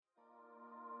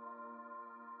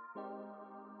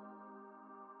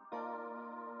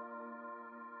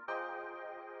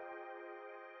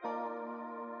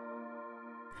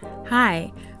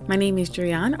Hi, my name is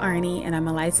Julianne Arney, and I'm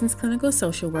a licensed clinical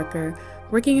social worker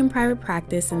working in private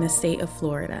practice in the state of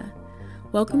Florida.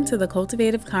 Welcome to the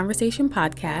Cultivative Conversation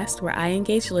podcast, where I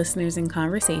engage listeners in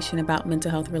conversation about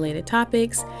mental health related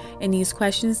topics and use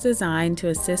questions designed to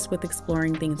assist with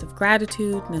exploring themes of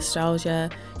gratitude, nostalgia,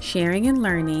 sharing and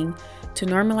learning, to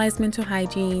normalize mental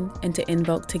hygiene, and to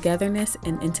invoke togetherness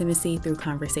and intimacy through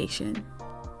conversation.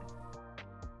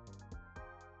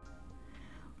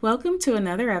 Welcome to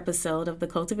another episode of the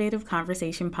Cultivative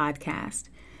Conversation podcast.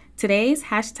 Today's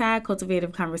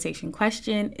 #Cultivative Conversation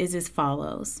question is as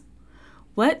follows.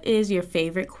 What is your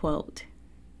favorite quote?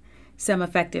 Some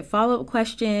effective follow-up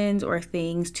questions or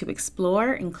things to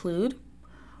explore include: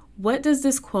 what does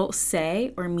this quote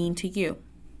say or mean to you?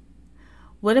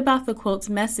 What about the quote's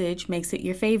message makes it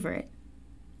your favorite?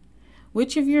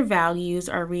 Which of your values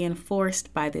are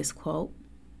reinforced by this quote?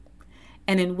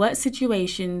 And in what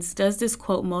situations does this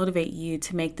quote motivate you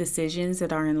to make decisions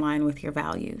that are in line with your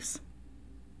values?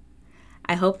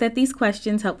 I hope that these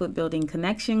questions help with building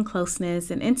connection, closeness,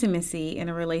 and intimacy in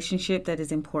a relationship that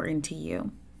is important to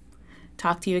you.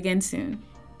 Talk to you again soon.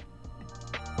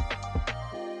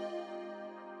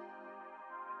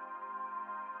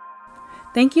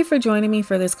 Thank you for joining me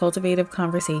for this cultivative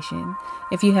conversation.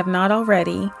 If you have not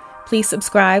already, please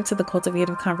subscribe to the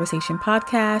Cultivative Conversation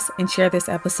podcast and share this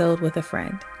episode with a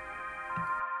friend.